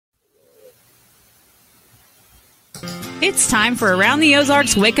It's time for Around the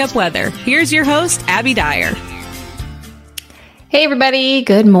Ozarks Wake Up Weather. Here's your host, Abby Dyer. Hey everybody,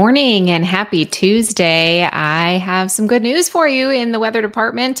 good morning and happy Tuesday. I have some good news for you in the weather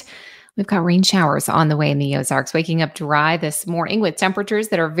department. We've got rain showers on the way in the Ozarks, waking up dry this morning with temperatures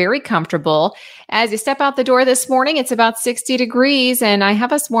that are very comfortable. As you step out the door this morning, it's about 60 degrees, and I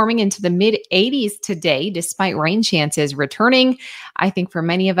have us warming into the mid-80s today, despite rain chances returning. I think for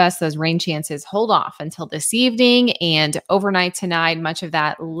many of us, those rain chances hold off until this evening and overnight tonight, much of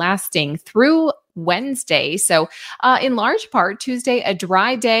that lasting through Wednesday. So in large part, Tuesday, a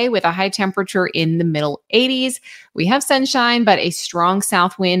dry day with a high temperature in the middle 80s. We have sunshine, but a strong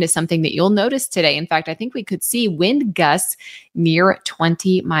south wind is something that you'll notice today. In fact, I think we could see wind gusts near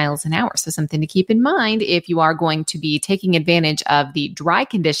 20 miles an hour. So something to keep in mind if you are going to be taking advantage of the dry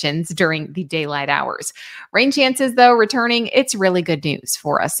conditions during the daylight hours. Rain chances, though, returning. It's really good news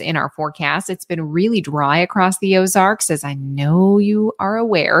for us in our forecast. It's been really dry across the Ozarks, as I know you are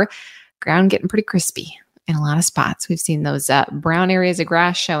aware. Ground getting pretty crispy in a lot of spots. We've seen those brown areas of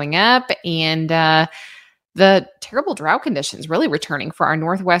grass showing up, and the terrible drought conditions really returning for our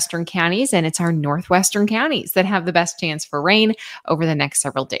northwestern counties, and it's our northwestern counties that have the best chance for rain over the next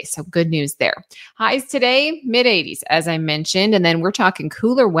several days. So good news there. Highs today, mid-80s, as I mentioned, and then we're talking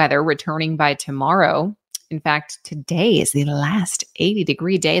cooler weather returning by tomorrow. In fact, today is the last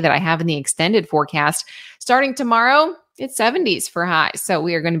 80-degree day that I have in the extended forecast. Starting tomorrow, it's 70s for highs. So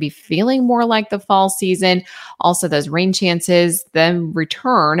we are going to be feeling more like the fall season. Also, those rain chances then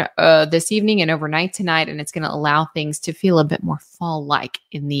return this evening and overnight tonight, and it's going to allow things to feel a bit more fall-like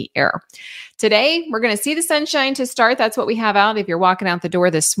in the air. Today, we're going to see the sunshine to start. That's what we have out. If you're walking out the door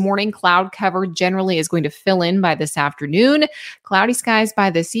this morning, cloud cover generally is going to fill in by this afternoon. Cloudy skies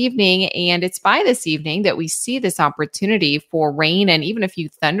by this evening, and it's by this evening that we see this opportunity for rain and even a few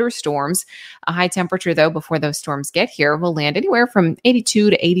thunderstorms. A high temperature, though, before those storms get here will land anywhere from 82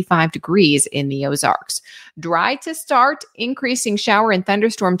 to 85 degrees in the Ozarks. Dry to start, increasing shower and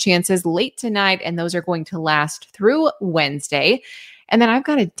thunderstorm chances late tonight, and those are going to last through Wednesday. And then I've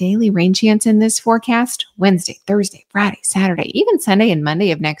got a daily rain chance in this forecast Wednesday, Thursday, Friday, Saturday, even Sunday and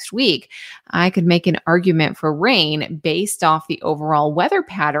Monday of next week. I could make an argument for rain based off the overall weather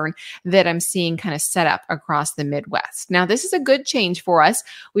pattern that I'm seeing kind of set up across the Midwest. Now, this is a good change for us.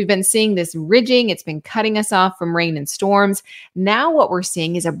 We've been seeing this ridging. It's been cutting us off from rain and storms. Now what we're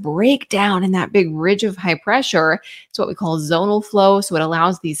seeing is a breakdown in that big ridge of high pressure. It's what we call zonal flow. So it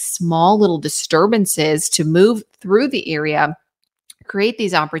allows these small little disturbances to move through the area, create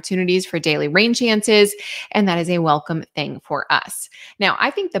these opportunities for daily rain chances, and that is a welcome thing for us. Now,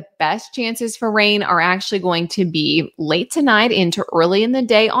 I think the best chances for rain are actually going to be late tonight into early in the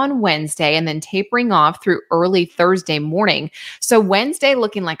day on Wednesday, and then tapering off through early Thursday morning. So Wednesday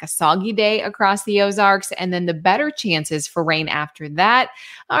looking like a soggy day across the Ozarks, and then the better chances for rain after that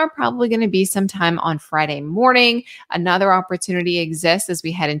are probably going to be sometime on Friday morning. Another opportunity exists as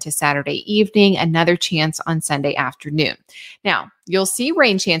we head into Saturday evening, another chance on Sunday afternoon. Now, you'll see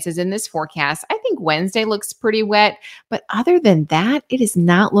rain chances in this forecast. I think Wednesday looks pretty wet, but other than that, it is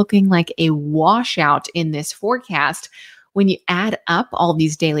not looking like a washout in this forecast. When you add up all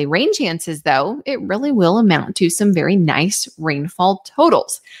these daily rain chances, though, it really will amount to some very nice rainfall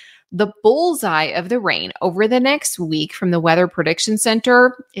totals. The bullseye of the rain over the next week from the Weather Prediction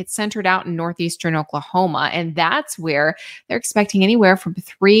Center, it's centered out in northeastern Oklahoma, and that's where they're expecting anywhere from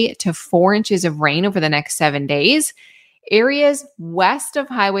 3 to 4 inches of rain over the next 7 days. Areas west of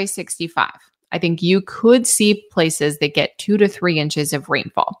Highway 65, I think you could see places that get 2 to 3 inches of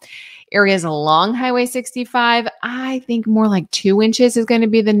rainfall. Areas along Highway 65, I think more like 2 inches is going to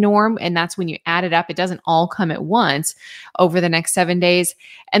be the norm. And that's when you add it up. It doesn't all come at once over the next 7 days.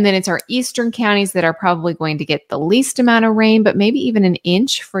 And then it's our eastern counties that are probably going to get the least amount of rain, but maybe even an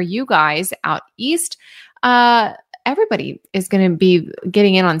inch for you guys out east. Everybody is going to be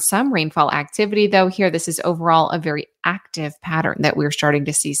getting in on some rainfall activity, though. Here, this is overall a very active pattern that we're starting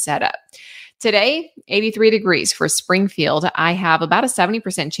to see set up. Today, 83 degrees for Springfield. I have about a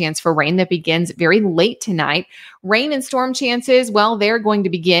 70% chance for rain that begins very late tonight. Rain and storm chances, well, they're going to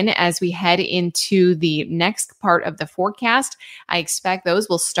begin as we head into the next part of the forecast. I expect those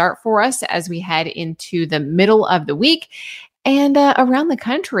will start for us as we head into the middle of the week. And around the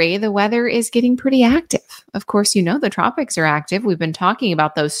country, the weather is getting pretty active. Of course, you know the tropics are active. We've been talking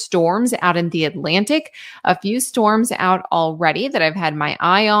about those storms out in the Atlantic. A few storms out already that I've had my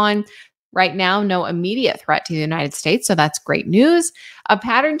eye on. Right now, no immediate threat to the United States, so that's great news. A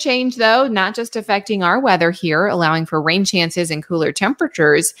pattern change, though, not just affecting our weather here, allowing for rain chances and cooler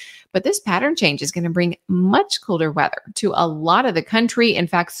temperatures, but this pattern change is going to bring much colder weather to a lot of the country. In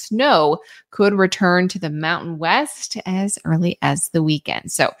fact, snow could return to the Mountain West as early as the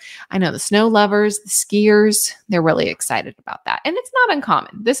weekend. So I know the snow lovers, the skiers, they're really excited about that. And it's not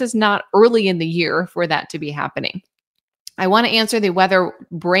uncommon. This is not early in the year for that to be happening. I want to answer the weather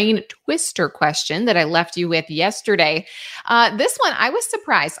brain twister question that I left you with yesterday. This one, I was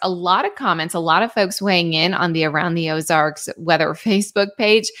surprised. A lot of comments, a lot of folks weighing in on the Around the Ozarks weather Facebook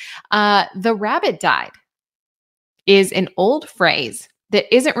page. The rabbit died is an old phrase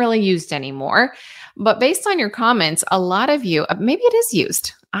that isn't really used anymore. But based on your comments, a lot of you, maybe it is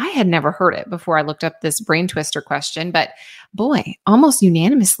used. I had never heard it before I looked up this brain twister question, but boy, almost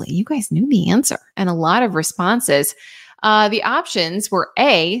unanimously, you guys knew the answer. And a lot of responses. The options were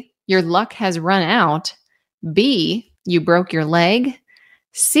A, your luck has run out. B, you broke your leg.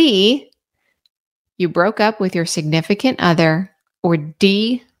 C, you broke up with your significant other. Or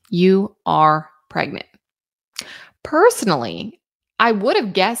D, you are pregnant. Personally, I would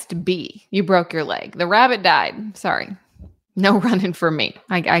have guessed B, you broke your leg. The rabbit died. Sorry. No running for me.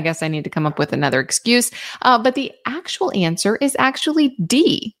 I guess I need to come up with another excuse. But the actual answer is actually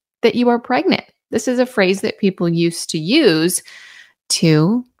D, that you are pregnant. This is a phrase that people used to use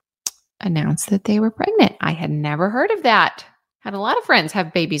to announce that they were pregnant. I had never heard of that. Had a lot of friends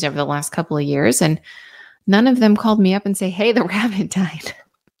have babies over the last couple of years, and none of them called me up and say, hey, the rabbit died.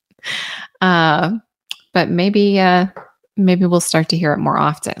 But maybe we'll start to hear it more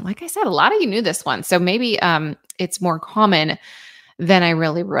often. Like I said, a lot of you knew this one. So maybe it's more common than I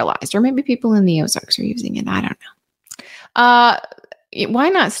really realized. Or maybe people in the Ozarks are using it. I don't know. Why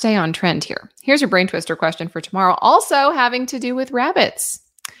not stay on trend here? Here's your brain twister question for tomorrow, also having to do with rabbits.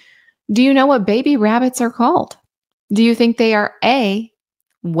 Do you know what baby rabbits are called? Do you think they are A,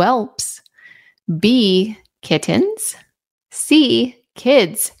 whelps, B, kittens, C,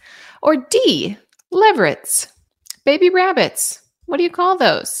 kids, or D, leverets? Baby rabbits. What do you call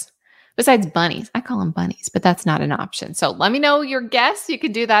those? Besides bunnies. I call them bunnies, but that's not an option. So let me know your guess. You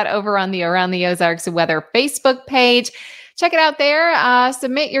can do that over on the Around the Ozarks Weather Facebook page. Check it out there.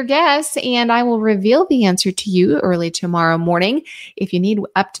 Submit your guess, and I will reveal the answer to you early tomorrow morning. If you need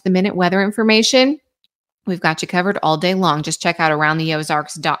up-to-the-minute weather information, we've got you covered all day long. Just check out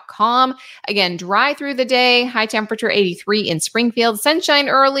aroundtheozarks.com. Again, dry through the day, high temperature 83 in Springfield, sunshine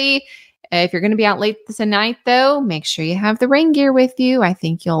early. If you're going to be out late tonight, though, make sure you have the rain gear with you. I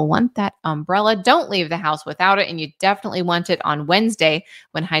think you'll want that umbrella. Don't leave the house without it, and you definitely want it on Wednesday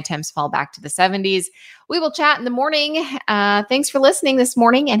when high temps fall back to the 70s. We will chat in the morning. Thanks for listening this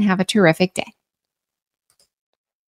morning, and have a terrific day.